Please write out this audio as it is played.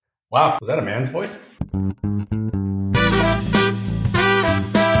Wow, was that a man's voice?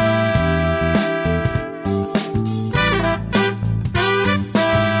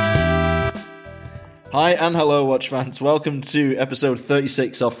 Hi and hello, Watch fans. Welcome to episode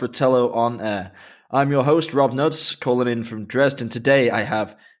 36 of Fratello on Air. I'm your host, Rob Nuds, calling in from Dresden. Today I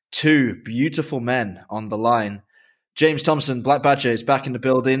have two beautiful men on the line. James Thompson, Black Badger, is back in the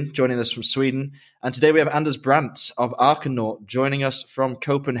building, joining us from Sweden. And today we have Anders Brandt of Arcanaut joining us from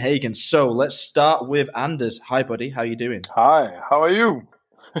Copenhagen. So let's start with Anders. Hi, buddy. How are you doing? Hi. How are you?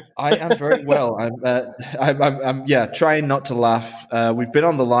 I am very well. I'm trying not to laugh. We've been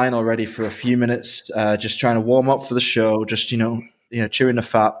on the line already for a few minutes, just trying to warm up for the show, just, chewing the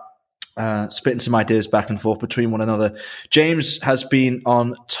fat. Spitting some ideas back and forth between one another. James has been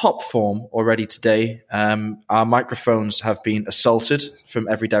on top form already today. Our microphones have been assaulted from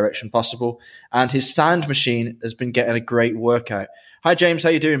every direction possible, and his sound machine has been getting a great workout. Hi, James. How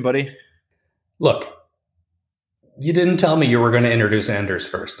you doing, buddy? Look, you didn't tell me you were going to introduce Anders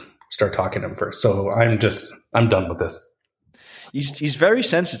first. Start talking to him first. So I'm done with this. He's very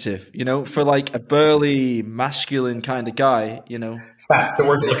sensitive, for like a burly, masculine kind of guy, Fat. The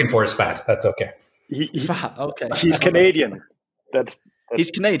word you're looking for is fat. That's okay. Fat, okay. He's Canadian.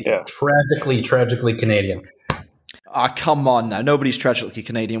 He's Canadian. Yeah. Tragically Canadian. Come on now. Nobody's tragically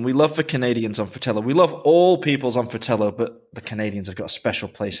Canadian. We love the Canadians on Fratello. We love all peoples on Fratello, but the Canadians have got a special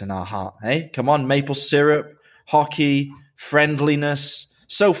place in our heart. Hey, come on. Maple syrup, hockey, friendliness.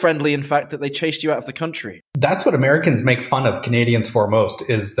 So friendly, in fact, that they chased you out of the country. That's what Americans make fun of Canadians for most,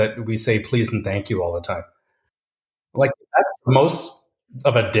 is that we say please and thank you all the time. Like, that's the most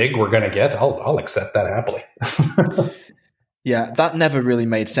of a dig we're going to get. I'll accept that happily. Yeah, that never really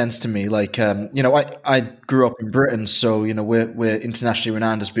made sense to me. Like, I grew up in Britain, so, we're internationally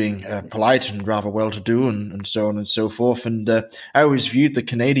renowned as being polite and rather well-to-do and so on and so forth. And I always viewed the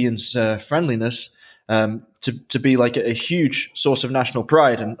Canadians' friendliness to be like a huge source of national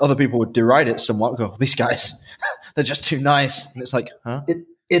pride, and other people would deride it somewhat. Go, these guys, they're just too nice. And it's like, huh?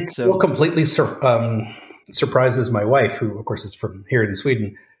 It so completely surprises my wife, who of course is from here in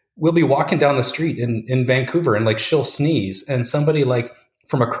Sweden. We'll be walking down the street in Vancouver, and like she'll sneeze, and somebody like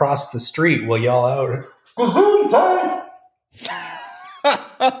from across the street will yell out, "Gesundheit!"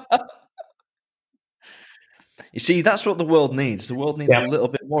 You see, that's what the world needs. The world needs a little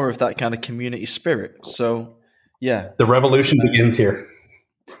bit more of that kind of community spirit. So, yeah. The revolution begins here.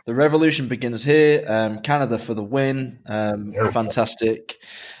 The revolution begins here. Canada for the win. Fantastic.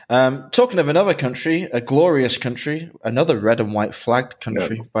 Talking of another country, a glorious country, another red and white flagged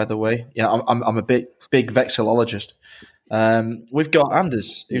country, by the way. Yeah, I'm a big vexillologist. We've got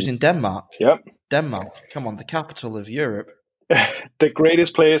Anders, who's in Denmark. Yep. Denmark. Come on, the capital of Europe. The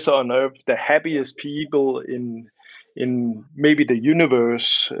greatest place on earth, the happiest people in maybe the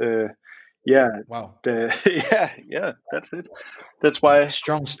universe. Wow. That's it. That's why.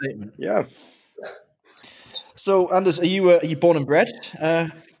 Strong statement. Yeah. So, Anders, are you born and bred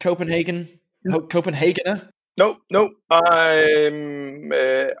Copenhagener? No. I'm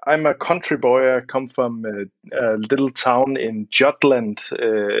a country boy. I come from a little town in Jutland,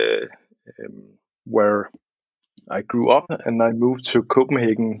 where I grew up, and I moved to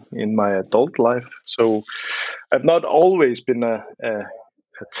Copenhagen in my adult life. So I've not always been a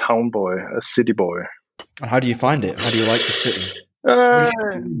town boy, a city boy. How do you find it? How do you like the city? A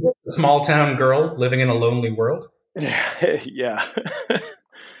small town girl living in a lonely world. Yeah.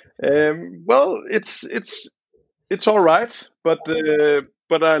 Well, it's all right, but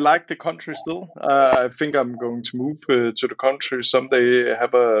I like the country still. I think I'm going to move to the country someday,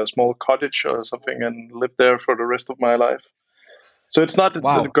 have a small cottage or something, and live there for the rest of my life. So it's not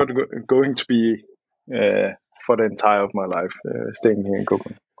going to be for the entire of my life staying here in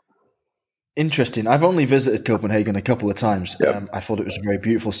Copenhagen. Interesting. I've only visited Copenhagen a couple of times. Yeah. I thought it was a very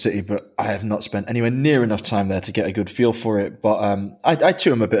beautiful city, but I have not spent anywhere near enough time there to get a good feel for it. But I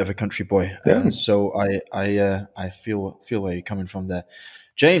too am a bit of a country boy, so I feel where you're coming from there.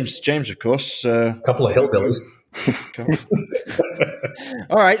 James, of course. A couple of hillbillies.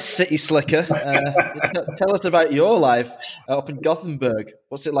 All right, city slicker. Tell us about your life up in Gothenburg.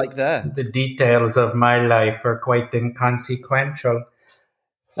 What's it like there? The details of my life are quite inconsequential.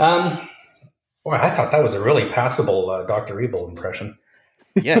 Boy, I thought that was a really passable Dr. Evil impression.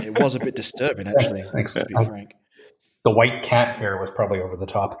 Yeah, it was a bit disturbing, actually. Thanks. To be frank. The white cat hair was probably over the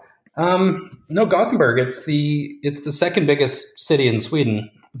top. No, Gothenburg. It's the second biggest city in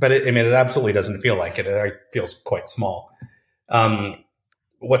Sweden, but it absolutely doesn't feel like it. It feels quite small.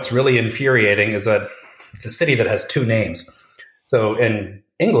 What's really infuriating is that it's a city that has two names. So in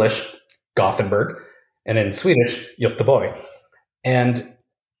English, Gothenburg, and in Swedish, Göteborg. And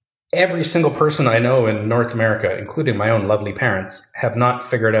every single person I know in North America, including my own lovely parents, have not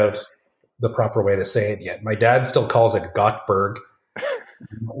figured out the proper way to say it yet. My dad still calls it Gottberg.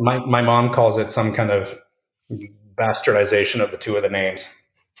 My mom calls it some kind of bastardization of the two of the names.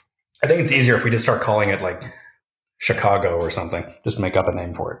 I think it's easier if we just start calling it like Chicago or something. Just make up a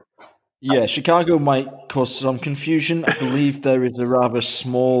name for it. Yeah, Chicago might cause some confusion. I believe there is a rather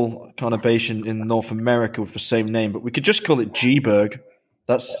small conurbation in North America with the same name, but we could just call it G-Berg.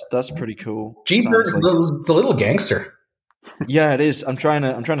 That's pretty cool. G-Berg, it's a little gangster. Yeah, it is. I'm trying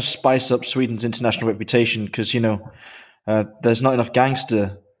to spice up Sweden's international reputation because there's not enough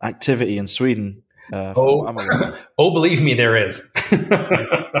gangster activity in Sweden. Believe me, there is.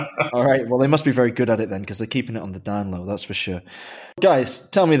 All right. Well, they must be very good at it then, because they're keeping it on the down low. That's for sure. Guys,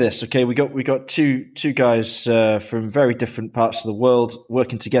 tell me this. Okay, we got two guys from very different parts of the world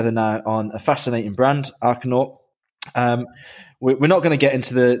working together now on a fascinating brand, Archanaut. We're not going to get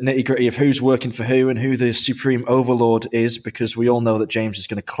into the nitty gritty of who's working for who and who the supreme overlord is, because we all know that James is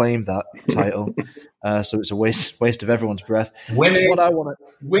going to claim that title. So it's a waste of everyone's breath. Winning.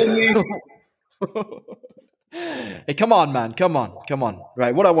 Hey, come on, man. Come on.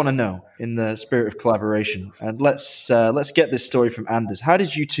 Right. What I want to know in the spirit of collaboration, and let's get this story from Anders. How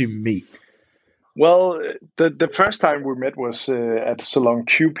did you two meet? Well, the first time we met was at Salon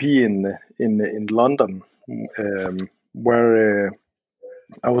QP in London, where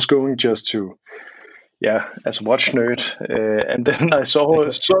I was going just to, as a watch nerd, and then I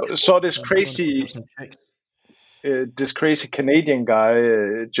saw this crazy Canadian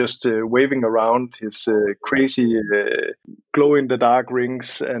guy just waving around his crazy glow in the dark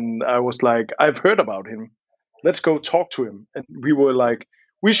rings, and I was like, I've heard about him. Let's go talk to him. And we were like,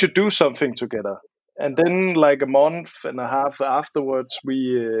 we should do something together. And then, like a month and a half afterwards,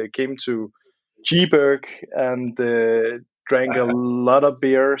 we came to G-Berg and drank a lot of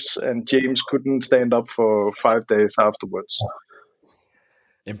beers, and James couldn't stand up for 5 days afterwards.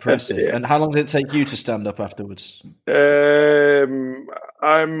 Impressive. And how long did it take you to stand up afterwards?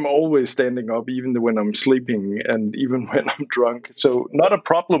 I'm always standing up, even when I'm sleeping and even when I'm drunk. So not a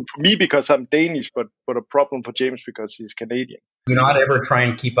problem for me because I'm Danish, but a problem for James because he's Canadian. Do not ever try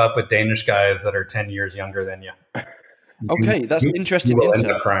and keep up with Danish guys that are 10 years younger than you. Okay, that's interesting. You will end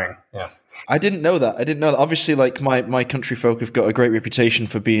up crying. Yeah, I didn't know that. Obviously, like my country folk have got a great reputation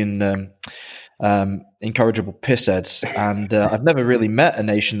for being incorrigible pissheads, and I've never really met a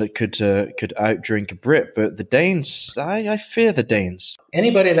nation that could outdrink a Brit. But the Danes, I fear the Danes.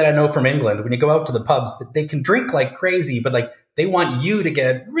 Anybody that I know from England, when you go out to the pubs, they can drink like crazy, but like they want you to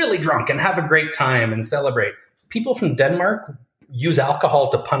get really drunk and have a great time and celebrate. People from Denmark use alcohol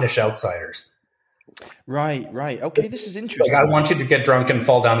to punish outsiders. Right. Okay, this is interesting. Like, I want you to get drunk and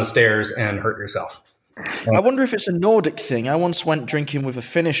fall down the stairs and hurt yourself. I wonder if it's a Nordic thing. I once went drinking with a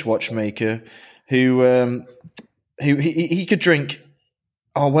Finnish watchmaker who he could drink.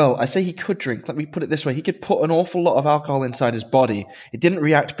 Oh, well, I say he could drink. Let me put it this way. He could put an awful lot of alcohol inside his body. It didn't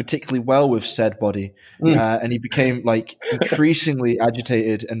react particularly well with said body. And he became like increasingly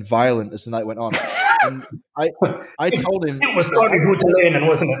agitated and violent as the night went on. And I told him... It was Kari Huutalainen,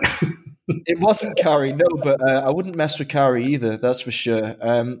 wasn't it? It wasn't Kari, no, but I wouldn't mess with Kari either, that's for sure.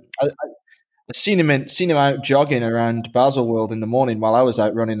 I've seen him out jogging around Baselworld in the morning while I was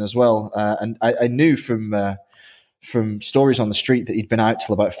out running as well. And I knew from stories on the street that he'd been out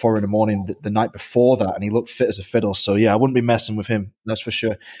till about 4 a.m. the night before that, and he looked fit as a fiddle. So yeah, I wouldn't be messing with him, that's for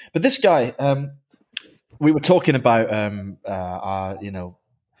sure. But this guy, we were talking about our,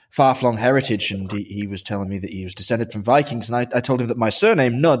 far-flung heritage, and he was telling me that he was descended from Vikings, and I told him that my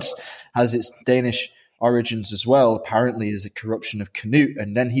surname Nuds has its Danish origins as well, apparently as a corruption of Canute.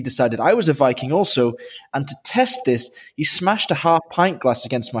 And then he decided I was a Viking also, and to test this, he smashed a half pint glass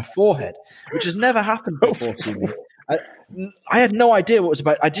against my forehead, which has never happened before to me. I had no idea what it was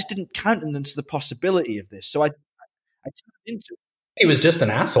about. I just didn't countenance the possibility of this, so I turned into it. He was just an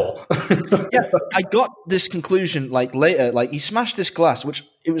asshole. Yeah, I got this conclusion later. He smashed this glass, which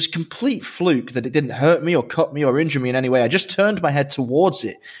it was complete fluke that it didn't hurt me or cut me or injure me in any way. I just turned my head towards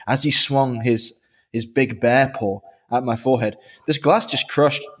it as he swung his big bear paw at my forehead. This glass just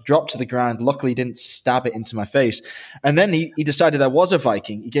crushed, dropped to the ground. Luckily, he didn't stab it into my face. And then he decided I was a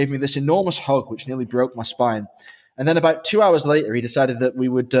Viking. He gave me this enormous hug, which nearly broke my spine. And then about 2 hours later, he decided that we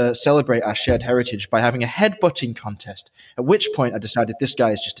would celebrate our shared heritage by having a headbutting contest, at which point I decided this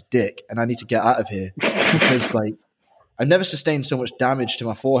guy is just a dick and I need to get out of here. Because, I've never sustained so much damage to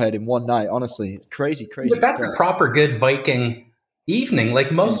my forehead in one night, honestly. Crazy. But that's a proper good Viking evening.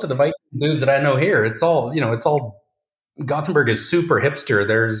 Like most of the Viking dudes that I know here, it's all Gothenburg is super hipster.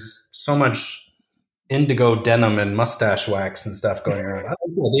 There's so much indigo denim and mustache wax and stuff going around. I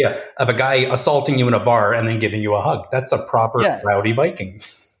like the idea of a guy assaulting you in a bar and then giving you a hug. That's a proper rowdy Viking.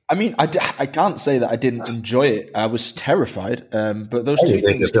 I mean, I can't say that I didn't enjoy it. I was terrified, but those two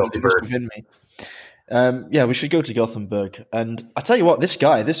things exist within me. We should go to Gothenburg. And I tell you what, this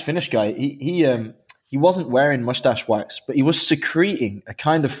Finnish guy, he wasn't wearing mustache wax, but he was secreting a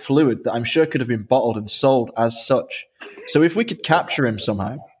kind of fluid that I'm sure could have been bottled and sold as such. So if we could capture him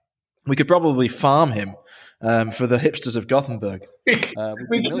somehow, we could probably farm him for the hipsters of Gothenburg. We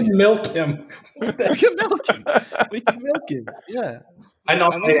can milk him. We can milk him. Yeah. I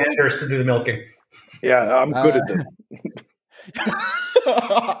nominate Anders to do the milking. Yeah, I'm good at it.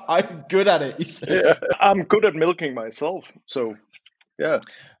 I'm good at it. He says. Yeah, I'm good at milking myself. So, yeah.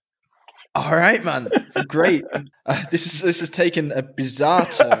 All right, man. Great. This has taken a bizarre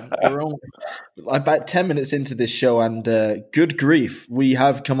turn. We're only about 10 minutes into this show, and good grief, we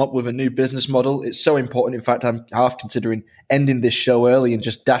have come up with a new business model. It's so important. In fact, I'm half considering ending this show early and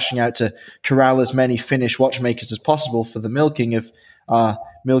just dashing out to corral as many Finnish watchmakers as possible for the milking of our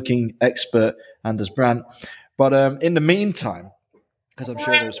milking expert, Anders Brandt. But in the meantime, because I'm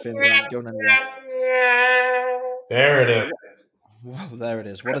sure those Finns aren't going anywhere. There it is. Well, there it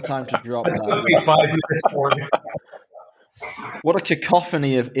is. What a time to drop It's going to be 5 minutes for you. What a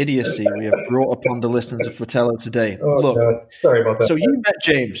cacophony of idiocy we have brought upon the listeners of Fratello today. Look, God. Sorry about that. So you met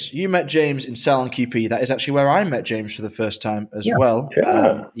James. You met James in Salon QP. That is actually where I met James for the first time as well.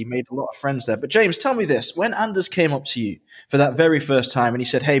 Yeah. You made a lot of friends there. But James, tell me this. When Anders came up to you for that very first time and he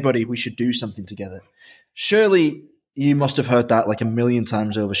said, hey, buddy, we should do something together, surely you must have heard that like a million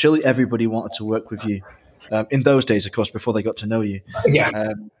times over. Surely everybody wanted to work with you. In those days, of course, before they got to know you.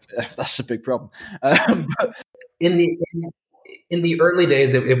 Yeah. That's a big problem. In the early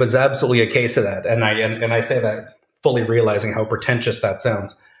days, it was absolutely a case of that. And I say that fully realizing how pretentious that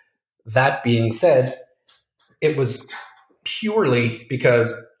sounds. That being said, it was purely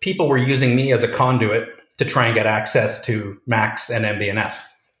because people were using me as a conduit to try and get access to Max and MB&F.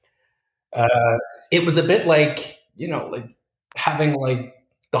 It was a bit like, like having like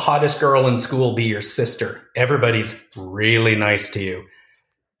the hottest girl in school be your sister. Everybody's really nice to you.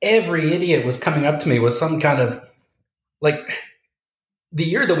 Every idiot was coming up to me with some kind of, like, the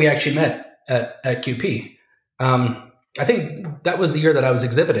year that we actually met at QP. I think that was the year that I was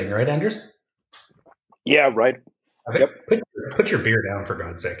exhibiting, right, Anders? Yeah, right. Yep. Put your beer down, for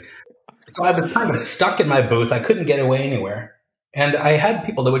God's sake. So I was kind of stuck in my booth. I couldn't get away anywhere. And I had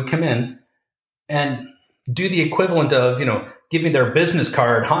people that would come in and do the equivalent of, give me their business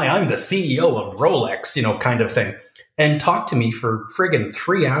card. Hi, I'm the CEO of Rolex, kind of thing. And talk to me for friggin'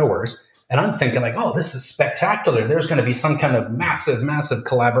 3 hours. And I'm thinking like, oh, this is spectacular. There's going to be some kind of massive, massive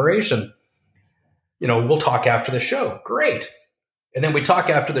collaboration. We'll talk after the show. Great. And then we talk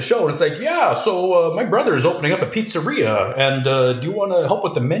after the show and it's like, yeah, so my brother is opening up a pizzeria. And do you want to help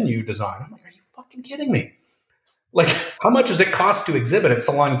with the menu design? I'm like, are you fucking kidding me? Like, how much does it cost to exhibit at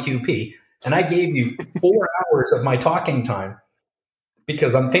Salon QP? And I gave you 4 hours of my talking time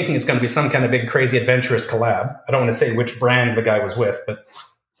because I'm thinking it's going to be some kind of big, crazy, adventurous collab. I don't want to say which brand the guy was with, but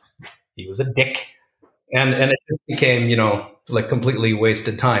he was a dick. And it just became, like completely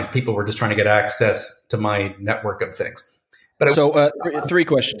wasted time. People were just trying to get access to my network of things. But three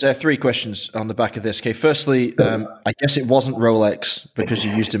questions. There are 3 questions on the back of this. Okay, firstly, I guess it wasn't Rolex because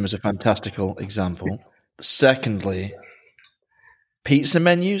you used him as a fantastical example. Secondly, pizza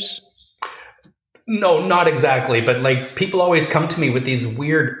menus? No, not exactly. But like people always come to me with these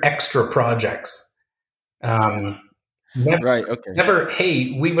weird extra projects. Never,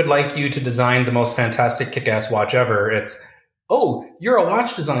 hey, we would like you to design the most fantastic kick-ass watch ever. It's, oh, you're a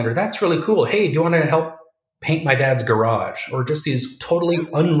watch designer. That's really cool. Hey, do you want to help paint my dad's garage? Or just these totally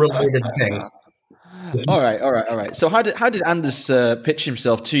unrelated things. All right. So how did Anders pitch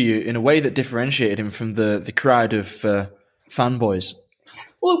himself to you in a way that differentiated him from the crowd of fanboys?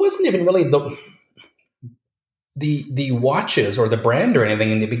 Well, it wasn't even really the watches or the brand or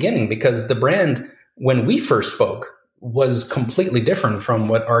anything in the beginning, because the brand, when we first spoke, was completely different from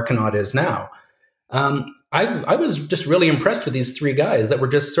what Archinaut is now. I was just really impressed with these 3 guys that were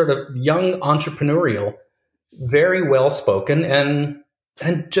just sort of young, entrepreneurial, very well spoken, and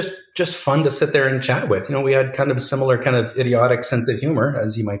just fun to sit there and chat with. We had kind of a similar kind of idiotic sense of humor,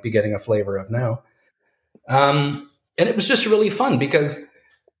 as you might be getting a flavor of now. And it was just really fun because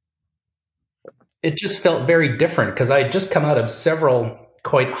it just felt very different, because I had just come out of several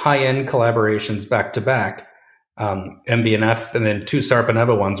quite high-end collaborations back to back, MB&F, and then 2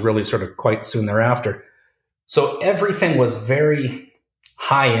 Sarpaneva ones really sort of quite soon thereafter. So everything was very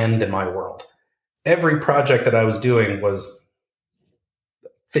high-end in my world. Every project that I was doing was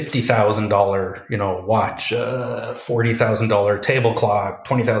 $50,000, watch, $40,000 table clock,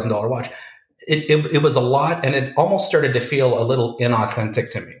 $20,000 watch. It was a lot, and it almost started to feel a little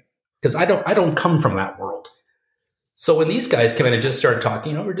inauthentic to me because I don't come from that world. So when these guys come in and just start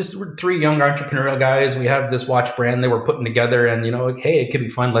talking, we're three young entrepreneurial guys. We have this watch brand that we're putting together, and hey, it could be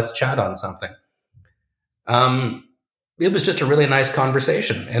fun. Let's chat on something. It was just a really nice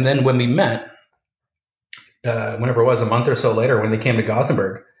conversation. And then when we met, whenever it was, a month or so later, when they came to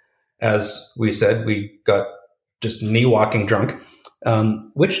Gothenburg, as we said, we got just knee walking drunk.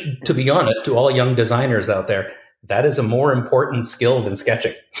 Which, to be honest, to all young designers out there, that is a more important skill than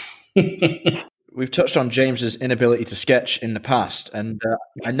sketching. We've touched on James's inability to sketch in the past, and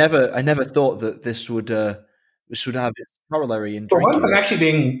I never thought that this would have its corollary in drinking. For once, I'm actually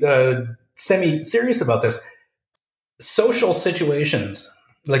being semi-serious about this. Social situations,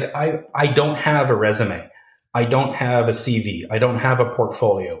 like I don't have a resume. I don't have a CV. I don't have a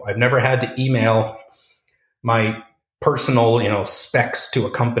portfolio. I've never had to email my personal, specs to a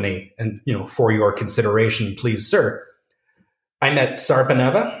company and, for your consideration, please, sir. I met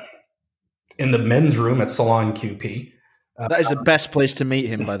Sarpaneva in the men's room at Salon QP. That is the best place to meet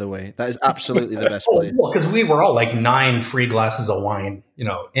him, by the way. That is absolutely the best place. Because we were all like 9 free glasses of wine,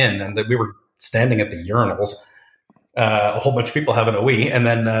 in, and we were standing at the urinals. A whole bunch of people having a wee, and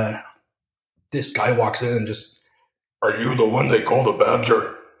then this guy walks in and just, "Are you the one they call the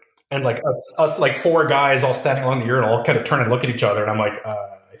Badger?" And like us like 4 guys all standing along the urinal, all kind of turn and look at each other, and I'm like,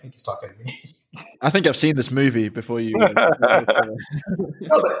 I think he's talking to me. I think I've seen this movie before you. No,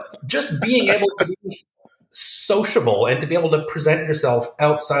 but just being able to be sociable and to be able to present yourself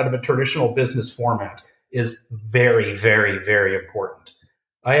outside of a traditional business format is very, very, very important.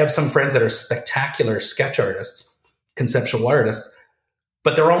 I have some friends that are spectacular sketch artists, conceptual artists,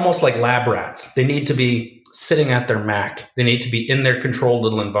 but they're almost like lab rats. They need to be sitting at their Mac. They need to be in their controlled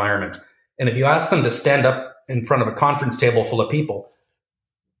little environment. And if you ask them to stand up in front of a conference table full of people,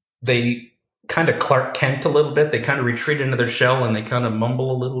 they kind of Clark Kent a little bit. They kind of retreat into their shell and they kind of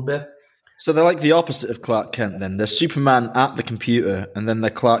mumble a little bit. So they're like the opposite of Clark Kent then. They're Superman at the computer, and then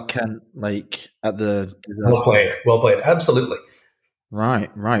they're Clark Kent like at the disaster. Well played. Absolutely.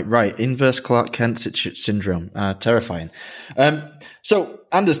 Right. Inverse Clark Kent syndrome. Terrifying. So,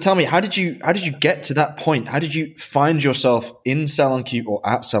 Anders, tell me, how did you get to that point? How did you find yourself in Salon QP or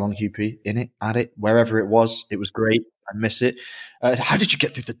at Salon QP, in it, at it, wherever it was? It was great. I miss it. How did you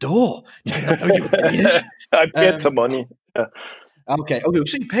get through the door? Did you not know you were Danish? I paid some money. Yeah. Okay.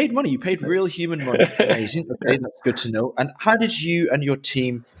 So you paid money. You paid real human money. Amazing. Okay, that's good to know. And how did you and your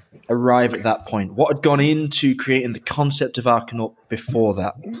team arrive at that point? What had gone into creating the concept of Archinaut before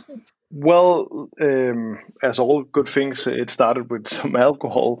that? Well, as all good things, it started with some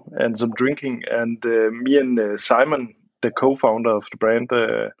alcohol and some drinking. And me and Simon, the co-founder of the brand,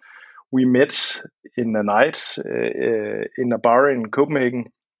 we met in a night in a bar in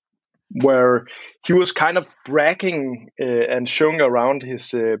Copenhagen, where he was kind of bragging and showing around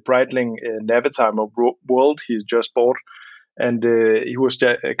his Breitling Navitimer World he just bought. And he was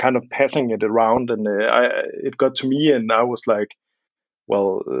kind of passing it around, and it got to me, and I was like,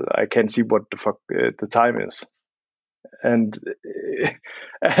 well, I can't see what the fuck the time is. And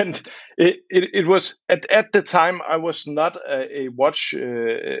it was at the time I was not a watch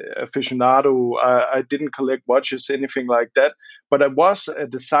aficionado. I didn't collect watches, anything like that. But I was a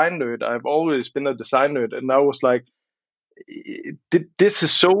design nerd. I've always been a design nerd, and I was like, this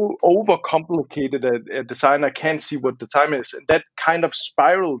is so overcomplicated a design. I can't see what the time is, and that kind of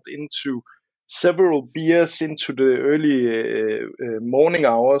spiraled into several beers into the early morning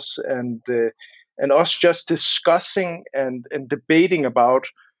hours, and us just discussing and debating about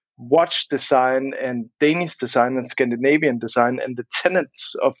watch design and Danish design and Scandinavian design and the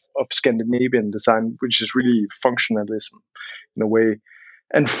tenets of Scandinavian design, which is really functionalism in a way.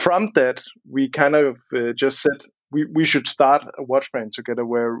 And from that, we kind of just said we should start a watch brand together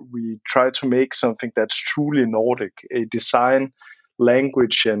where we try to make something that's truly Nordic, a design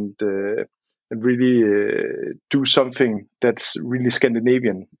language, and really do something that's really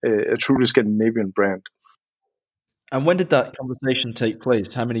Scandinavian, a truly Scandinavian brand. And when did that conversation take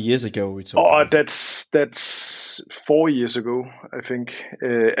place? How many years ago were we talking? Oh, that's 4 years ago, I think.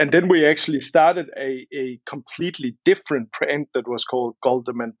 And then we actually started a completely different brand that was called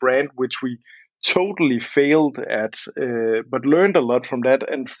Goldman Brand, which we totally failed at, but learned a lot from that.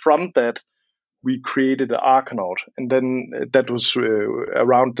 And from that, we created Archinaut. And then that was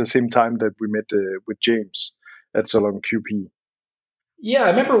around the same time that we met with James at Salon QP. Yeah, I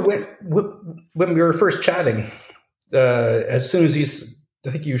remember when we were first chatting, as soon as I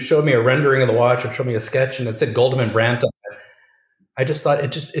think you showed me a rendering of the watch or showed me a sketch and it said Goldman Brandt on it. I just thought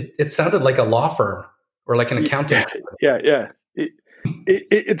it sounded like a law firm or like an accounting. Yeah.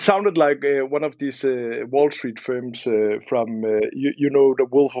 It sounded like one of these Wall Street firms from the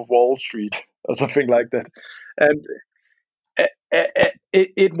Wolf of Wall Street or something like that, and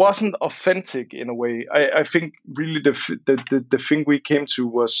it wasn't authentic in a way. I think really the thing we came to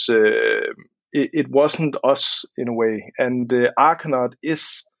was it wasn't us in a way, and Arcanaut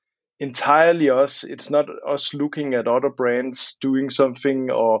is entirely us. It's not us looking at other brands doing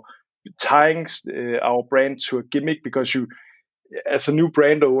something or tying our brand to a gimmick, because you, as a new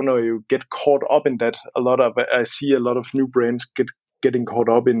brand owner, you get caught up in that. I see a lot of new brands getting caught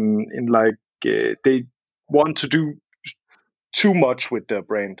up in like they want to do too much with their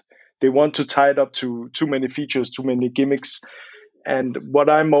brand. They want to tie it up to too many features, too many gimmicks. And what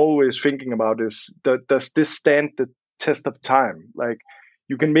I'm always thinking about is that, does this stand the test of time? Like,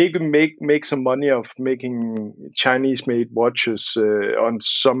 you can make some money of making Chinese-made watches on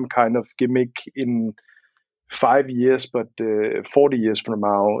some kind of gimmick in 5 years, but 40 years from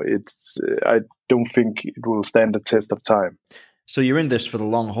now, I don't think it will stand the test of time. So you're in this for the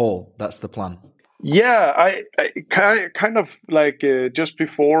long haul. That's the plan. Yeah, I kind of like just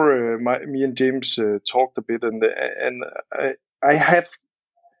before me and James talked a bit, and I had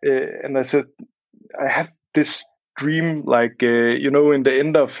and I said I had this dream, like in the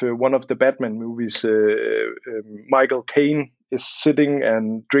end of one of the Batman movies, Michael Caine is sitting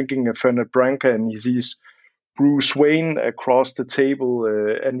and drinking a Fernet Branca, and he sees Bruce Wayne across the table,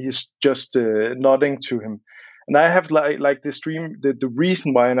 and he's just nodding to him. And I have like this dream. The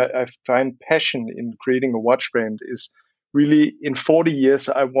reason why I find passion in creating a watch brand is really, in 40 years,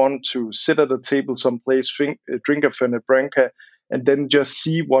 I want to sit at a table someplace, drink a Fernet Branca, and then just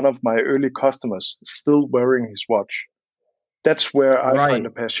see one of my early customers still wearing his watch. That's where I find the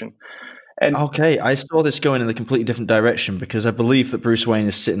passion. And okay, I saw this going in a completely different direction, because I believe that Bruce Wayne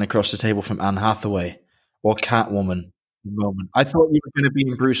is sitting across the table from Anne Hathaway or Catwoman. Moment. I thought you were going to be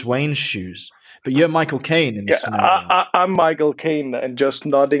in Bruce Wayne's shoes, but you're Michael Caine in this scenario. I'm Michael Caine and just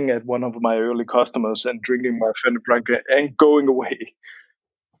nodding at one of my early customers and drinking my Fernet Branca and going away.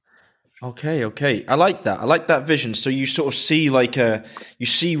 Okay. I like that. I like that vision. So you sort of see you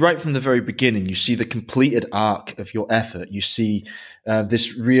see right from the very beginning, you see the completed arc of your effort. You see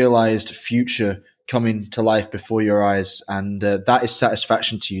this realized future coming to life before your eyes, and that is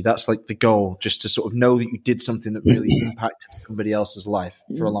satisfaction to you. That's like the goal, just to sort of know that you did something that really impacted somebody else's life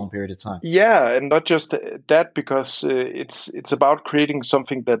for a long period of time. Yeah, and not just that, because it's about creating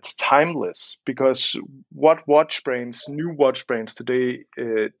something that's timeless. Because what new watch brands today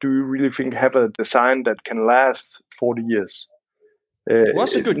do you really think have a design that can last 40 years? Well,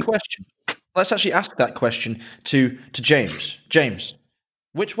 that's a good question. Let's actually ask that question to James. James,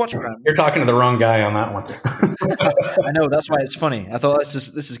 which watch brand? You're talking to the wrong guy on that one. I know, that's why it's funny. I thought this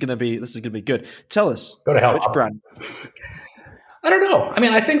is going to be good. Tell us. Go to hell. Which brand? I don't know. I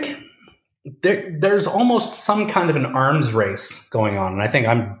mean, I think there's almost some kind of an arms race going on, and I think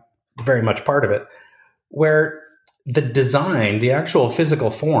I'm very much part of it, where the design, the actual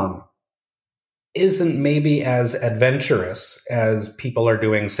physical form, isn't maybe as adventurous as people are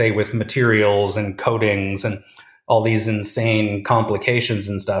doing, say, with materials and coatings and all these insane complications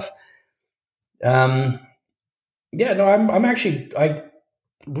and stuff. I'm actually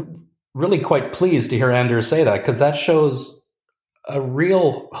really quite pleased to hear Anders say that, because that shows a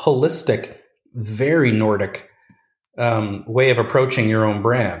real holistic, very Nordic way of approaching your own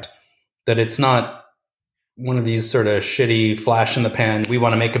brand. That it's not one of these sort of shitty flash in the pan, we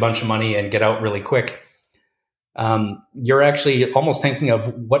want to make a bunch of money and get out really quick. You're actually almost thinking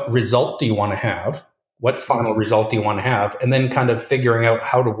of what result do you want to have? What final result do you want to have? And then kind of figuring out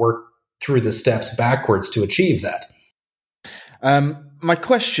how to work through the steps backwards to achieve that. My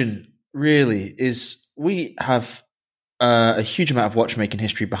question really is, we have a huge amount of watchmaking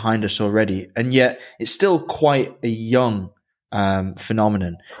history behind us already, and yet it's still quite a young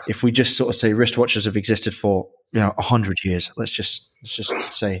phenomenon. If we just sort of say wristwatches have existed for 100 years, let's just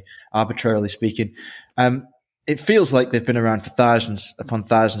say, arbitrarily speaking, it feels like they've been around for thousands upon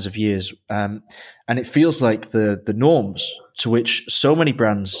thousands of years, and it feels like the norms to which so many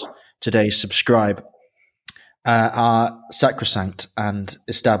brands today subscribe are sacrosanct and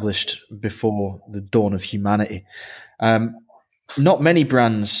established before the dawn of humanity. Not many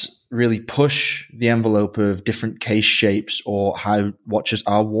brands really push the envelope of different case shapes or how watches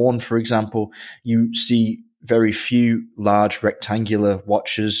are worn, for example. You see very few large rectangular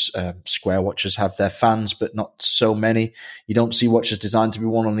watches. Square watches have their fans, but not so many. You don't see watches designed to be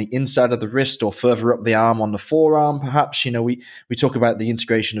worn on the inside of the wrist or further up the arm on the forearm, perhaps. We talk about the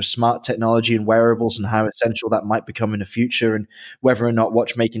integration of smart technology and wearables and how essential that might become in the future, and whether or not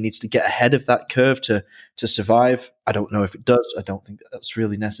watchmaking needs to get ahead of that curve to survive. I don't know if it does. I don't think that's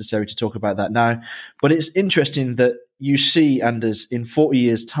really necessary to talk about that now. But it's interesting that you see, Anders, in 40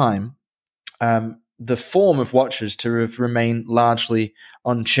 years' time, the form of watches to have remained largely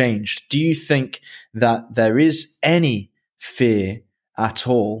unchanged. Do you think that there is any fear at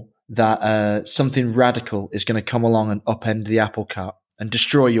all that something radical is going to come along and upend the apple cart and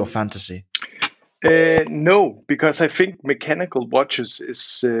destroy your fantasy? No, because I think mechanical watches it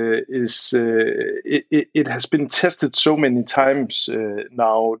has been tested so many times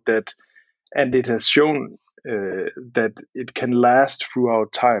now and it has shown that it can last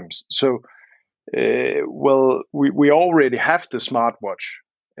throughout times. So, we already have the smartwatch.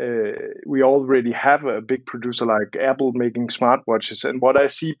 We already have a big producer like Apple making smartwatches, and what I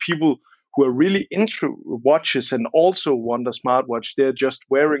see people who are really into watches and also want a smartwatch, they're just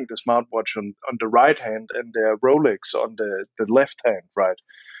wearing the smartwatch on the right hand and their Rolex on the left hand, right?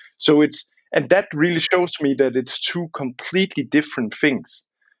 So and that really shows me that it's two completely different things.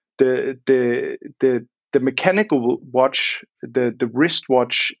 The mechanical watch, the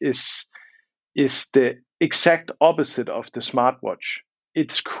wristwatch is the exact opposite of the smartwatch.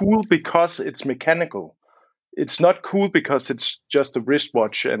 It's cool because it's mechanical. It's not cool because it's just a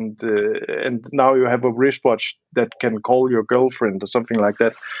wristwatch and now you have a wristwatch that can call your girlfriend or something like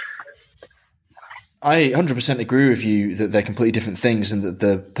that. I 100% agree with you that they're completely different things and that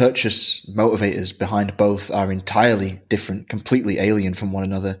the purchase motivators behind both are entirely different, completely alien from one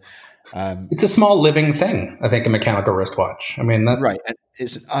another. It's a small living thing, I think, a mechanical wristwatch. I mean, right. And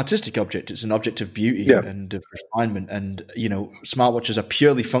it's an artistic object. It's an object of beauty and of refinement. And, smartwatches are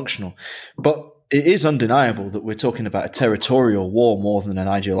purely functional. But it is undeniable that we're talking about a territorial war more than an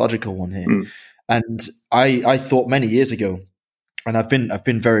ideological one here. Mm. And I thought many years ago, and I've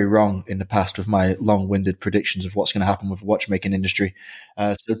been very wrong in the past with my long-winded predictions of what's going to happen with the watchmaking industry.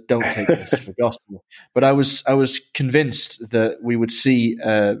 So don't take this for gospel. But I was convinced that we would see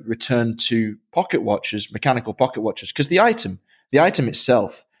a return to pocket watches, mechanical pocket watches, because the item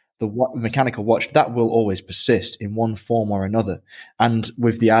itself, the mechanical watch, that will always persist in one form or another. And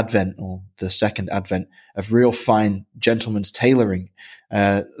with the advent, or the second advent, of real fine gentleman's tailoring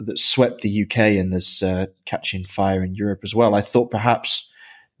that swept the UK and there's catching fire in Europe as well, I thought perhaps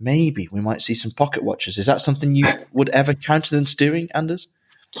maybe we might see some pocket watches. Is that something you would ever countenance doing, Anders?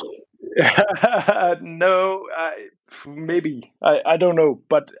 No, maybe. I don't know.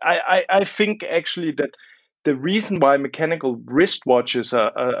 But I think actually that the reason why mechanical wristwatches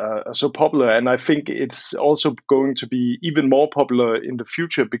are so popular, and I think it's also going to be even more popular in the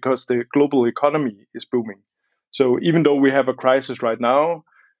future because the global economy is booming. So even though we have a crisis right now,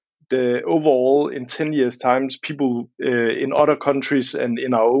 the overall in 10 years' times, people in other countries and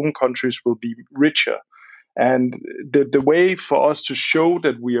in our own countries will be richer. And the way for us to show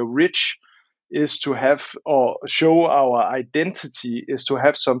that we are rich is to have, or show our identity is to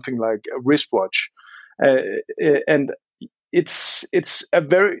have something like a wristwatch. And it's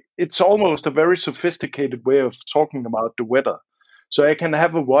almost a very sophisticated way of talking about the weather. So I can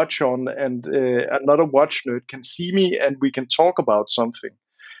have a watch on, and another watch nerd can see me, and we can talk about something.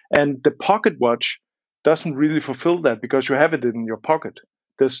 And the pocket watch doesn't really fulfill that because you have it in your pocket.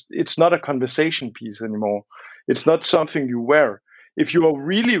 It's not a conversation piece anymore. It's not something you wear. If you are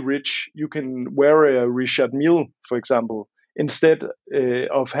really rich, you can wear a Richard Mille, for example, instead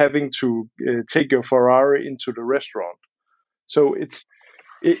of having to take your Ferrari into the restaurant. So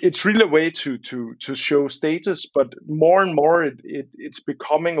it's really a way to show status, but more and more it's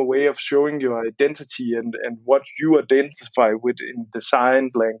becoming a way of showing your identity and what you identify with in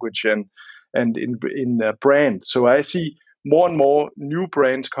design, language, and in brand. So I see more and more new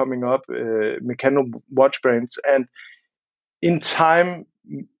brands coming up, mechanical watch brands, and in time,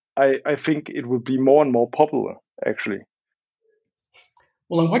 I think it will be more and more popular, actually.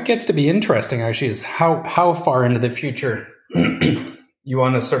 Well, and what gets to be interesting, actually, is how far into the future you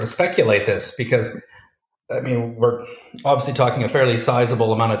want to sort of speculate this, because, I mean, we're obviously talking a fairly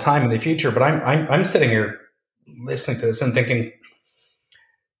sizable amount of time in the future, but I'm sitting here listening to this and thinking,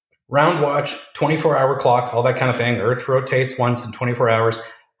 round watch, 24-hour clock, all that kind of thing, Earth rotates once in 24 hours.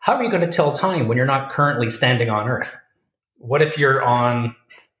 How are you going to tell time when you're not currently standing on Earth? What if you're on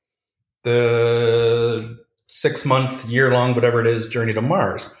the 6-month, year-long, whatever it is, journey to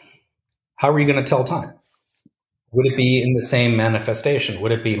Mars? How are you going to tell time? would it be in the same manifestation?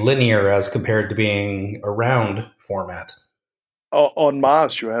 Would it be linear as compared to being a round format? On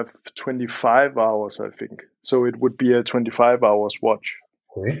Mars, you have 25 hours, I think. So it would be a 25 hours watch.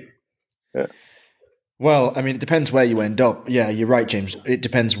 Okay. Yeah. Well, I mean, it depends where you end up. Yeah, you're right, James. It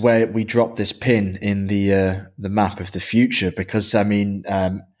depends where we drop this pin in the map of the future, because I mean,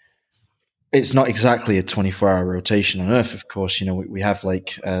 it's not exactly a 24-hour rotation on Earth. Of course, we have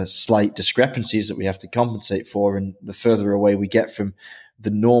like slight discrepancies that we have to compensate for, and the further away we get from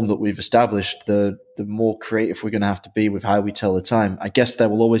the norm that we've established, the more creative we're going to have to be with how we tell the time. I guess there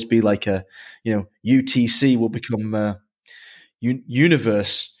will always be like a, UTC will become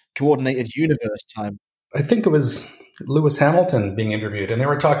coordinated universe time. I think it was Lewis Hamilton being interviewed, and they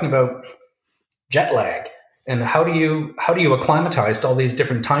were talking about jet lag and how do you acclimatize to all these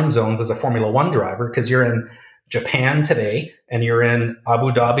different time zones as a Formula One driver, because you're in Japan today and you're in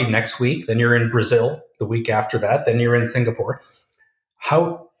Abu Dhabi next week, then you're in Brazil the week after that, then you're in Singapore.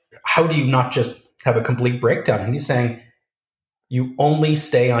 How do you not just have a complete breakdown? And he's saying you only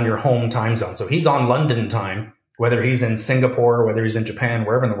stay on your home time zone. So he's on London time, whether he's in Singapore, whether he's in Japan,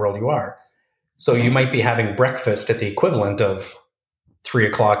 wherever in the world you are. So you might be having breakfast at the equivalent of 3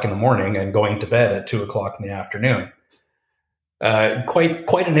 o'clock in the morning and going to bed at 2 o'clock in the afternoon.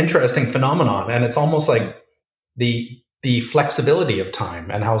 Quite an interesting phenomenon. And it's almost like the flexibility of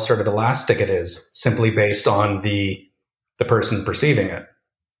time and how sort of elastic it is simply based on the person perceiving it.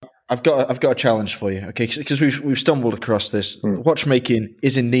 I've got a challenge for you, okay? Because we've stumbled across this. Watchmaking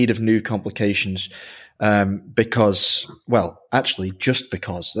is in need of new complications because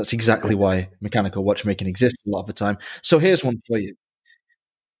that's exactly why mechanical watchmaking exists a lot of the time. So here's one for you.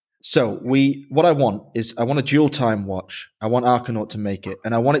 So what I want a dual time watch. I want Archinaut to make it,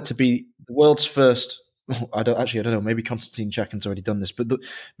 and I want it to be the world's first. I don't know. Maybe Konstantin Chekhin's already done this, but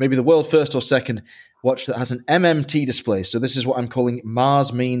maybe the world first or second watch that has an MMT display. So this is what I'm calling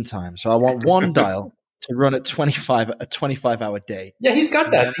Mars Mean Time. So I want one dial to run at 25-hour day. Yeah, he's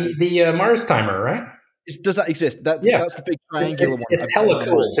got that. The Mars timer, right? Does that exist? That's the big triangular one. It's hella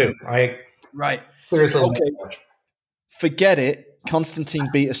cool too. Right. Seriously. Okay. Forget it. Konstantin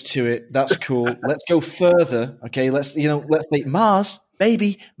beat us to it. That's cool. Let's go further. Okay. Let's say Mars,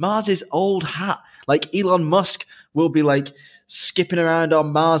 baby. Mars is old hat. Like Elon Musk will be like skipping around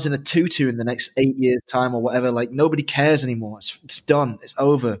on Mars in a tutu in the next 8 years' time or whatever. Like nobody cares anymore. It's done. It's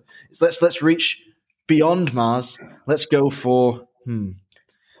over. Let's reach beyond Mars. Let's go for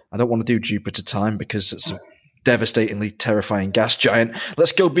I don't want to do Jupiter time because it's a devastatingly terrifying gas giant.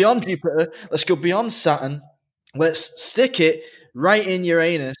 Let's go beyond Jupiter. Let's go beyond Saturn. Let's stick it right in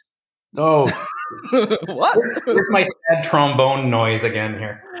Uranus. Oh, what? Where's my sad trombone noise again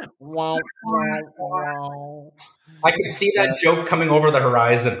here? Wow. I can see that joke coming over the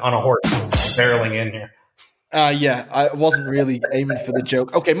horizon on a horse, barreling in here. Yeah, I wasn't really aiming for the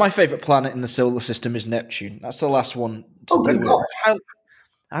joke. Okay, my favorite planet in the solar system is Neptune. That's the last one to deal with.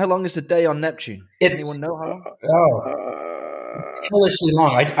 How long is the day on Neptune? Anyone know how long? Hellishly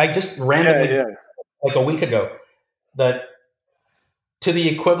long. I just randomly, like a week ago, that to the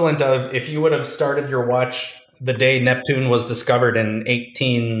equivalent of if you would have started your watch the day Neptune was discovered in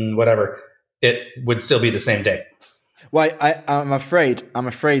 18 whatever, it would still be the same day. Well, I'm afraid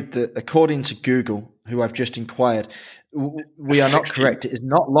that according to Google, who I've just inquired, we are not correct. It is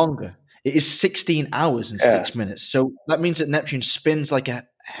not longer. It is 16 hours and 6 minutes. So that means that Neptune spins like a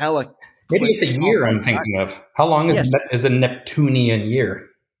hella. Maybe it's a year I'm thinking of. How long is a Neptunian year?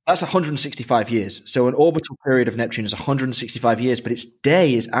 That's 165 years. So an orbital period of Neptune is 165 years, but its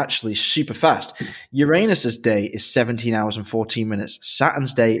day is actually super fast. Uranus's day is 17 hours and 14 minutes.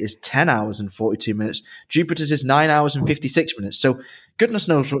 Saturn's day is 10 hours and 42 minutes. Jupiter's is 9 hours and 56 minutes. So goodness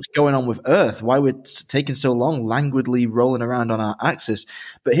knows what's going on with Earth, why we're taking so long, languidly rolling around on our axis.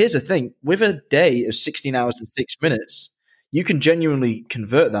 But here's the thing. With a day of 16 hours and 6 minutes, you can genuinely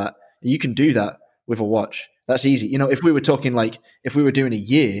convert that. You can do that with a watch. That's easy. If we were talking if we were doing a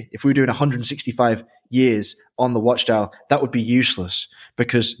year, if we were doing 165 years on the watch dial, that would be useless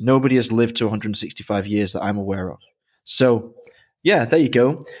because nobody has lived to 165 years that I'm aware of. So, yeah, there you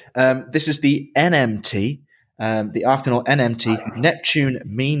go. This is the NMT, the Archinaut NMT, Neptune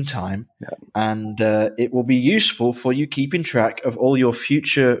Mean Time, and it will be useful for you keeping track of all your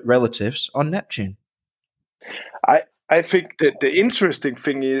future relatives on Neptune. I think that the interesting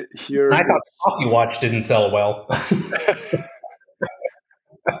thing here. I thought Coffee Watch didn't sell well.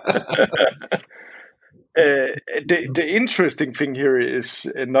 The interesting thing here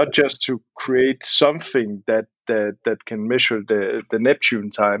is not just to create something that can measure the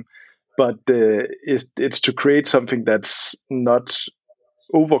Neptune time, but it's to create something that's not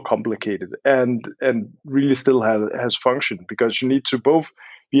overcomplicated and really still has function, because you need to both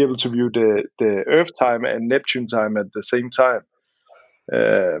be able to view the Earth time and Neptune time at the same time.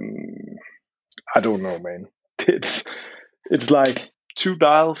 I don't know, man. It's like two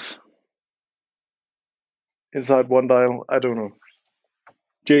dials inside one dial. I don't know.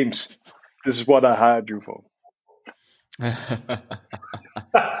 James, this is what I hired you for.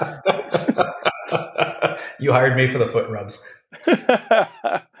 You hired me for the foot rubs.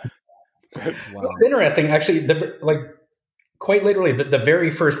 Wow. It's interesting, actually. Quite literally, the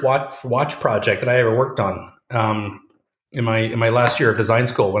very first watch project that I ever worked on in my last year of design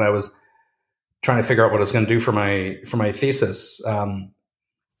school, when I was trying to figure out what I was going to do for my thesis.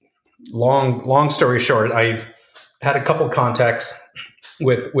 Long story short, I had a couple contacts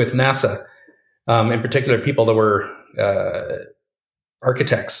with NASA, in particular people that were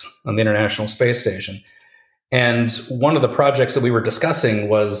architects on the International Space Station. And one of the projects that we were discussing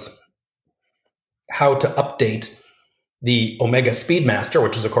was how to update the Omega Speedmaster,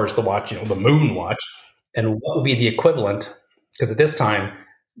 which is, of course, the watch, the moon watch, and what would be the equivalent, because at this time,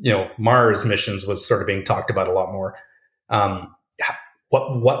 Mars missions was sort of being talked about a lot more.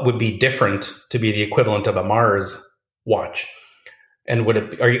 What would be different to be the equivalent of a Mars watch? And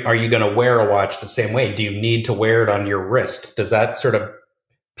are you going to wear a watch the same way? Do you need to wear it on your wrist? Does that sort of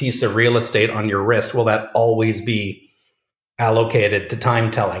piece of real estate on your wrist, will that always be allocated to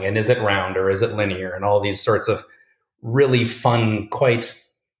time telling? And is it round or is it linear? And all these sorts of really fun, quite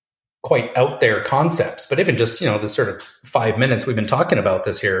out there concepts. But even just, the sort of 5 minutes we've been talking about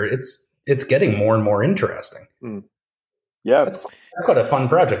this here, it's getting more and more interesting. Yeah. That's quite a fun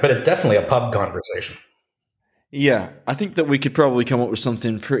project, but it's definitely a pub conversation. Yeah, I think that we could probably come up with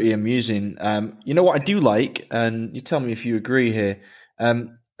something pretty amusing. You know what I do like, and you tell me if you agree here.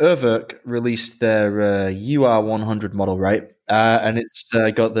 Urwerk released their UR100 model, right? And it's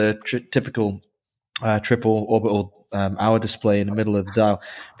got the typical triple orbital hour display in the middle of the dial.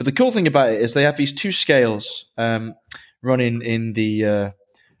 But the cool thing about it is they have these two scales running in the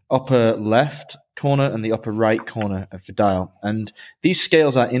upper left corner and the upper right corner of the dial. And these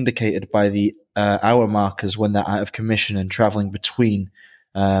scales are indicated by the hour markers when they're out of commission and traveling between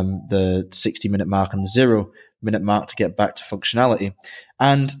the 60-minute mark and the 0-minute mark to get back to functionality.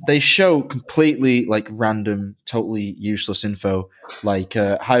 And they show completely random, totally useless info, like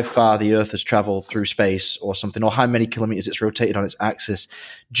how far the Earth has traveled through space or something, or how many kilometers it's rotated on its axis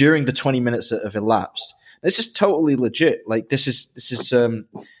during the 20 minutes that have elapsed. And it's just totally legit. This is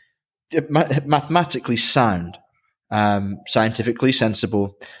mathematically sound, scientifically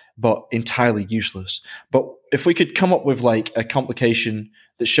sensible, but entirely useless. But if we could come up with a complication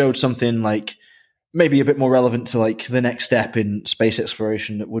that showed something maybe a bit more relevant to the next step in space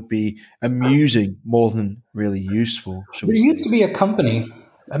exploration, that would be amusing more than really useful. There used to be a company.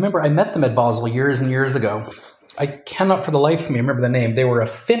 I remember I met them at Basel years and years ago. I cannot for the life of me remember the name. They were a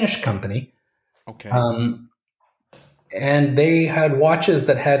Finnish company. Okay. And they had watches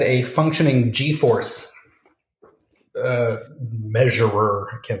that had a functioning G-force measurer.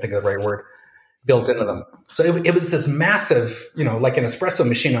 I can't think of the right word. Built into them. So it was this massive, like an espresso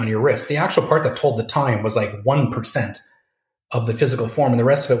machine on your wrist. The actual part that told the time was 1% of the physical form, and the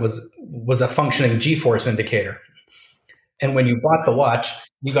rest of it was a functioning G-force indicator. And when you bought the watch,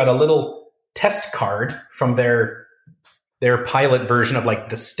 you got a little test card from their pilot version of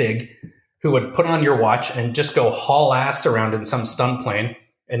the Stig, who would put on your watch and just go haul ass around in some stunt plane,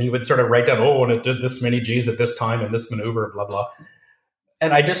 and you would sort of write down, and it did this many Gs at this time and this maneuver, blah, blah.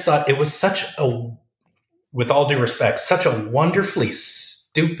 And I just thought it was with all due respect, such a wonderfully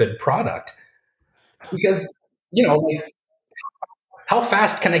stupid product. Because, how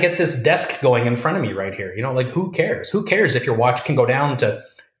fast can I get this desk going in front of me right here? Who cares? Who cares if your watch can go down to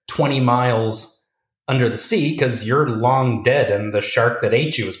 20 miles under the sea, because you're long dead and the shark that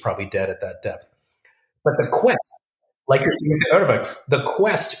ate you is probably dead at that depth. But the quest, you're seeing out of it, the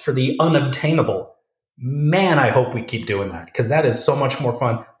quest for the unobtainable, man, I hope we keep doing that, because that is so much more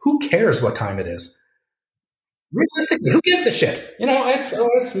fun. Who cares what time it is? Realistically, who gives a shit?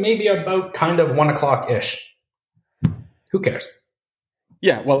 It's maybe about kind of 1 o'clock-ish. Who cares?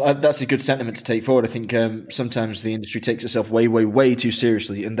 Yeah, well, that's a good sentiment to take forward. I think sometimes the industry takes itself way, way, way too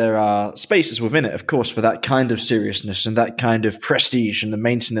seriously, and there are spaces within it, of course, for that kind of seriousness and that kind of prestige and the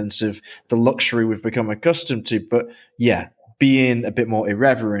maintenance of the luxury we've become accustomed to. But yeah, being a bit more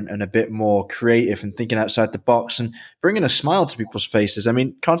irreverent and a bit more creative and thinking outside the box and bringing a smile to people's faces. I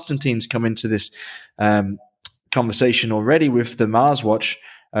mean, Konstantin's come into this conversation already with the Mars watch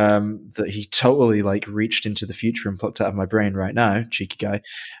that he totally reached into the future and plucked out of my brain right now, cheeky guy.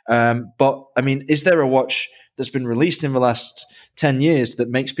 But I mean, is there a watch that's been released in the last 10 years that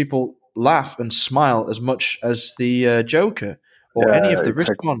makes people laugh and smile as much as the Joker or any of the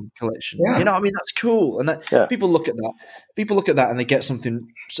Wristband collection. Yeah. You know, I mean, that's cool. And that, people look at that and they get something,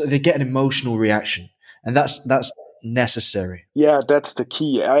 so they get an emotional reaction. And that's necessary. Yeah, that's the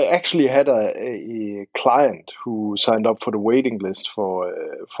key. I actually had a client who signed up for the waiting list for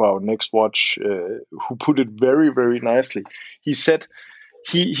our next watch, who put it very, very nicely. He said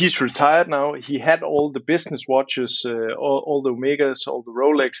he's retired now. He had all the business watches, all the Omegas, all the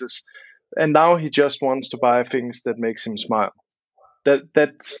Rolexes, and now he just wants to buy things that makes him smile.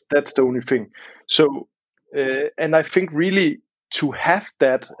 That's the only thing. So, and I think really, to have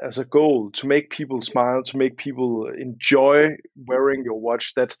that as a goal, to make people smile, to make people enjoy wearing your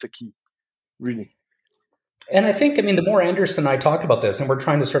watch, that's the key, really. And I think, the more Anders and I talk about this, and we're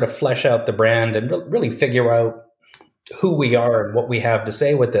trying to sort of flesh out the brand and really figure out who we are and what we have to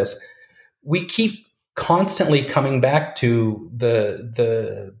say with this, we keep constantly coming back to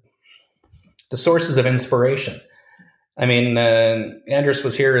the sources of inspiration. Anders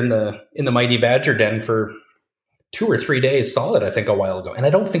was here in the Mighty Badger Den for 2 or 3 days solid, I think, a while ago. And I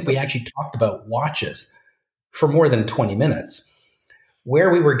don't think we actually talked about watches for more than 20 minutes. Where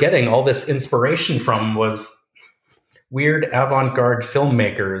we were getting all this inspiration from was weird avant-garde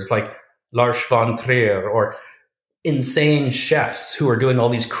filmmakers like Lars von Trier, or insane chefs who are doing all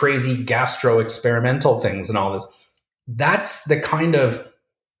these crazy gastro-experimental things and all this. That's the kind of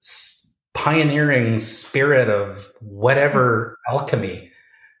pioneering spirit of whatever alchemy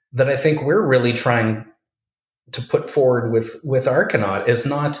that I think we're really trying to put forward with Archinaut. Is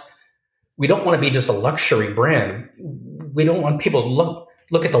not, we don't want to be just a luxury brand. We don't want people to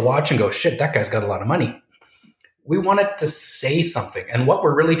look at the watch and go, shit, that guy's got a lot of money. We want it to say something. And what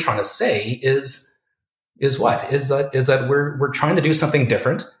we're really trying to say is that we're trying to do something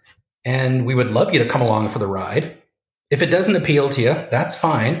different, and we would love you to come along for the ride. If it doesn't appeal to you, that's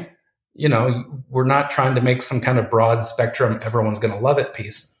fine. We're not trying to make some kind of broad spectrum, everyone's going to love it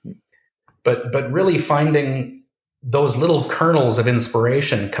piece. But really finding those little kernels of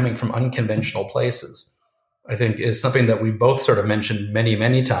inspiration coming from unconventional places, I think, is something that we both sort of mentioned many,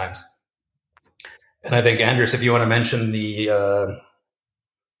 many times. And I think, Anders, if you want to mention the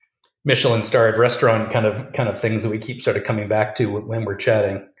Michelin-starred restaurant kind of things that we keep sort of coming back to when we're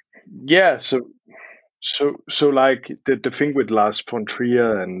chatting. Yeah, so like the thing with Lars von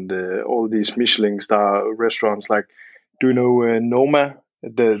Trier and all these Michelin star restaurants, like, do you know Noma?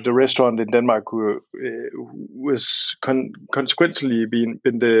 The restaurant in Denmark who was consequently been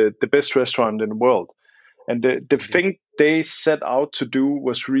the best restaurant in the world. And the thing they set out to do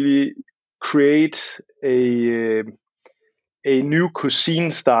was really create a new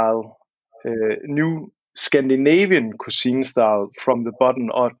cuisine style, new Scandinavian cuisine style from the bottom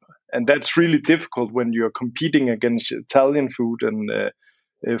up. And that's really difficult when you're competing against Italian food and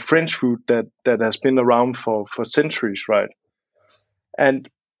French food that has been around for centuries, right? And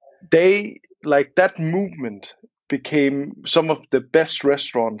they, like, that movement became some of the best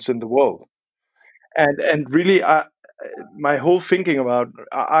restaurants in the world. And really, my whole thinking about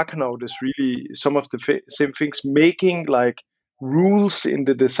Archinaut is really some of the same things, making like rules in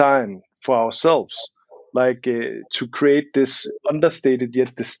the design for ourselves, like to create this understated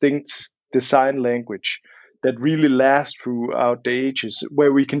yet distinct design language that really lasts throughout the ages,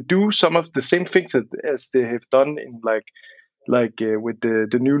 where we can do some of the same things as they have done in with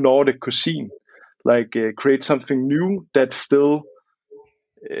the new Nordic cuisine, create something new that's still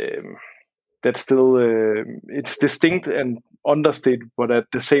it's distinct and understated, but at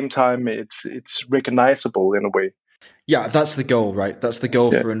the same time it's recognizable in a way. Yeah, that's the goal, right? That's the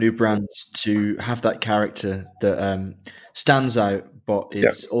goal for a new brand, to have that character that stands out, but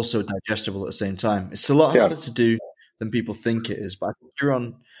is also digestible at the same time. It's a lot harder to do than people think it is, but I think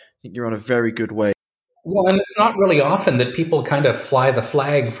you're on a very good way. Well, and it's not really often that people kind of fly the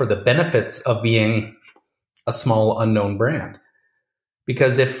flag for the benefits of being a small unknown brand.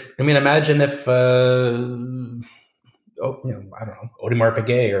 Because imagine if, I don't know, Audemars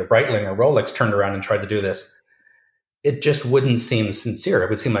Piguet or Breitling or Rolex turned around and tried to do this. It just wouldn't seem sincere. It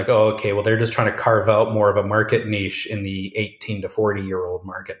would seem like, oh, okay, well, they're just trying to carve out more of a market niche in the 18 to 40-year-old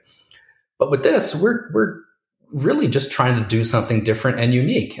market. But with this, we're really just trying to do something different and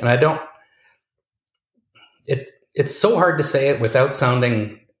unique. And it's so hard to say it without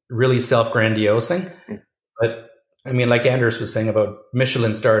sounding really self-grandiosing. But like Anders was saying about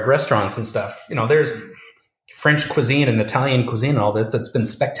Michelin-starred restaurants and stuff, there's French cuisine and Italian cuisine and all this that's been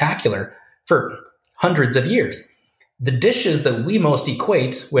spectacular for hundreds of years. The dishes that we most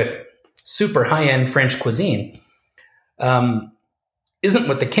equate with super high-end French cuisine isn't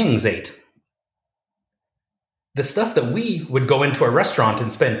what the kings ate. The stuff that we would go into a restaurant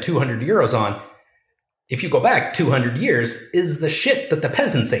and spend 200 euros on, if you go back 200 years, is the shit that the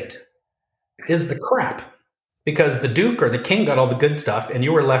peasants ate, is the crap. Because the duke or the king got all the good stuff and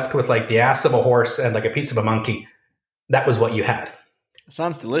you were left with like the ass of a horse and like a piece of a monkey. That was what you had.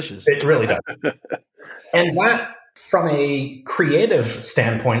 Sounds delicious. It really does. And that, from a creative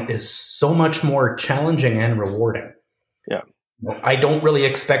standpoint, is so much more challenging and rewarding. Yeah. I don't really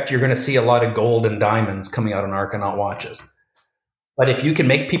expect you're going to see a lot of gold and diamonds coming out on Argonaut watches. But if you can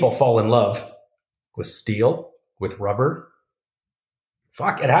make people fall in love with steel, with rubber,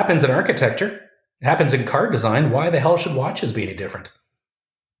 fuck, it happens in architecture. It happens in car design. Why the hell should watches be any different?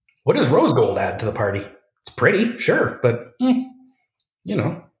 What does rose gold add to the party? It's pretty, sure, but, you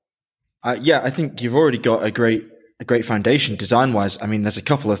know. I think you've already got a great foundation design-wise. I mean, there's a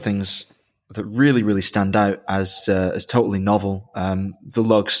couple of things that really, really stand out as totally novel. The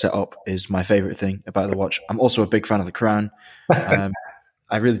lug setup is my favorite thing about the watch. I'm also a big fan of the crown.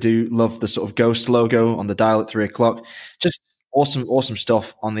 I really do love the sort of ghost logo on the dial at 3 o'clock. Just awesome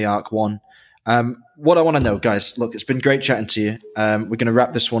stuff on the Arc 1. What I want to know, guys, look, it's been great chatting to you. We're going to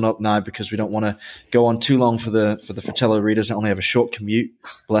wrap this one up now because we don't want to go on too long for the Fratello readers that only have a short commute.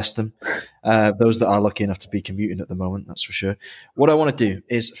 Bless them. Those that are lucky enough to be commuting at the moment, that's for sure. What I want to do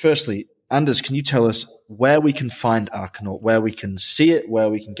is, firstly, Anders, can you tell us where we can find Argonaut, where we can see it, where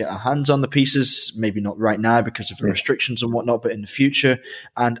we can get our hands on the pieces, maybe not right now because of the restrictions and whatnot, but in the future,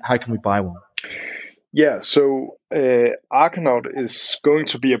 and how can we buy one? Yeah, so Argonaut is going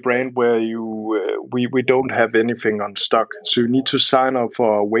to be a brand where we don't have anything on stock. So you need to sign up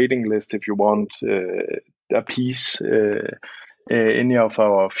for a waiting list if you want a piece, any of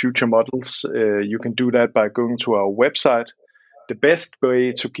our future models. You can do that by going to our website. The best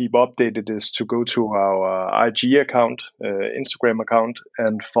way to keep updated is to go to our IG account, Instagram account,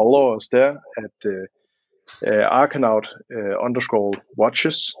 and follow us there at Argonaut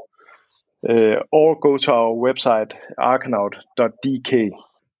 _watches. Or go to our website, argonaut.dk.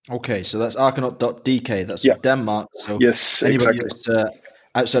 Okay, so that's argonaut.dk. That's from Denmark. So yes, anybody exactly. who's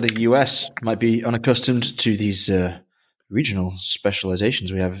outside of the US might be unaccustomed to these regional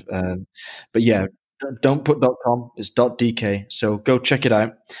specializations we have. But yeah, don't put .com, it's .dk. So go check it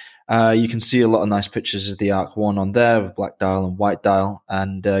out. You can see a lot of nice pictures of the Arc 1 on there with black dial and white dial,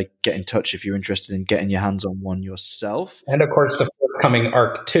 and get in touch if you're interested in getting your hands on one yourself. And of course, the forthcoming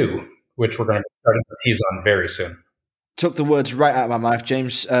Arc 2, which we're going to be starting to tease on very soon. Took the words right out of my mouth,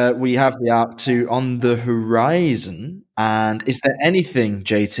 James. We have the Arc 2 on the horizon. And is there anything,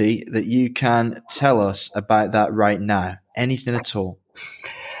 JT, that you can tell us about that right now? Anything at all?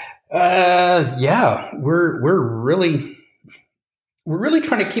 Yeah, we're really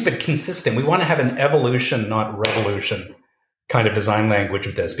trying to keep it consistent. We want to have an evolution, not revolution kind of design language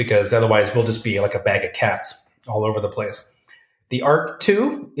with this, because otherwise we'll just be like a bag of cats all over the place. The Arc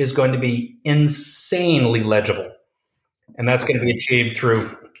 2 is going to be insanely legible. And that's going to be achieved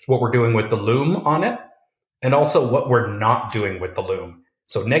through what we're doing with the loom on it, and also what we're not doing with the loom.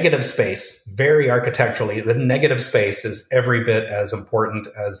 So negative space, very architecturally, the negative space is every bit as important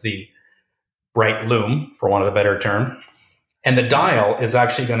as the bright loom, for want of a better term. And the dial is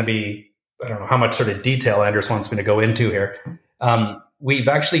actually going to be, I don't know how much sort of detail Anders wants me to go into here. We've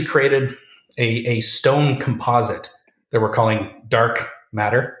actually created a stone composite that we're calling dark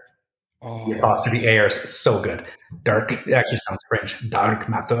matter. Oh. The apostrophe A is so good. Dark, it actually sounds French. Dark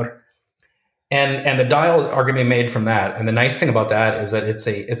matter. And the dial are going to be made from that. And the nice thing about that is that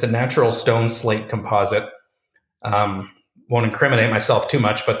it's a natural stone slate composite. Won't incriminate myself too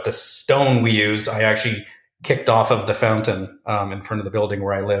much, but the stone we used, I actually kicked off of the fountain in front of the building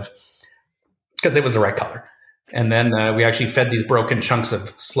where I live because it was the right color. And then we actually fed these broken chunks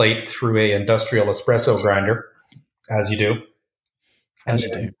of slate through a industrial espresso grinder, as you do. As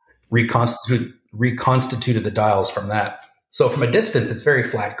you do. Reconstituted the dials from that. So from a distance, it's very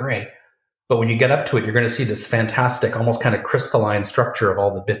flat gray. But when you get up to it, you're going to see this fantastic, almost kind of crystalline structure of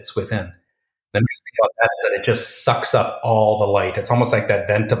all the bits within. The nice thing about that is that it just sucks up all the light. It's almost like that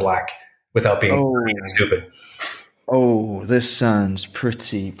Ventablack without being stupid. Oh, this sounds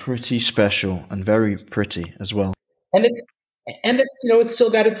pretty special and very pretty as well. And it's it's still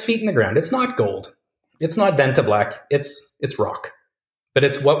got its feet in the ground. It's not gold. It's not Ventablack. It's rock. But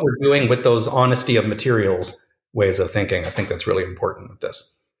it's what we're doing with those honesty of materials ways of thinking. I think that's really important with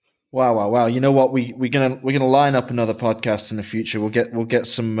this. Wow! You know what? We're gonna line up another podcast in the future. We'll get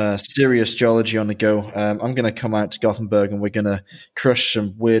some serious geology on the go. I'm gonna come out to Gothenburg and we're gonna crush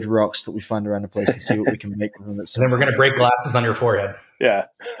some weird rocks that we find around the place and see what we can make with them. And then we're gonna break glasses on your forehead. Yeah.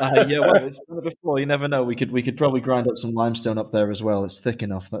 Well, it's done it before. You never know. We could probably grind up some limestone up there as well. It's thick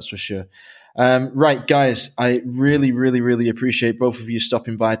enough, that's for sure. Right, guys, I really, really, really appreciate both of you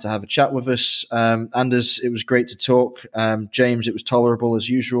stopping by to have a chat with us. Anders, it was great to talk. James, it was tolerable as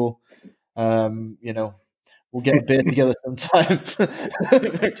usual. We'll get a beer together sometime.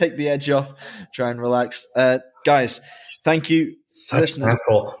 Take the edge off. Try and relax. Guys, thank you. Such an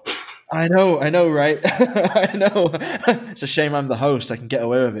asshole. I know, right? I know. It's a shame I'm the host. I can get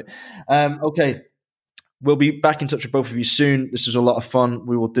away with it. Okay. We'll be back in touch with both of you soon. This was a lot of fun.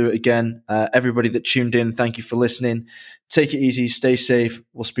 We will do it again. Everybody that tuned in, thank you for listening. Take it easy. Stay safe.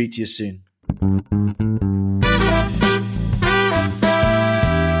 We'll speak to you soon.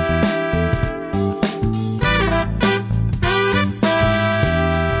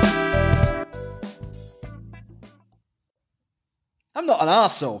 I'm not an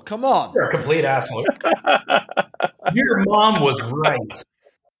arsehole. Come on. You're a complete asshole. Your mom was right.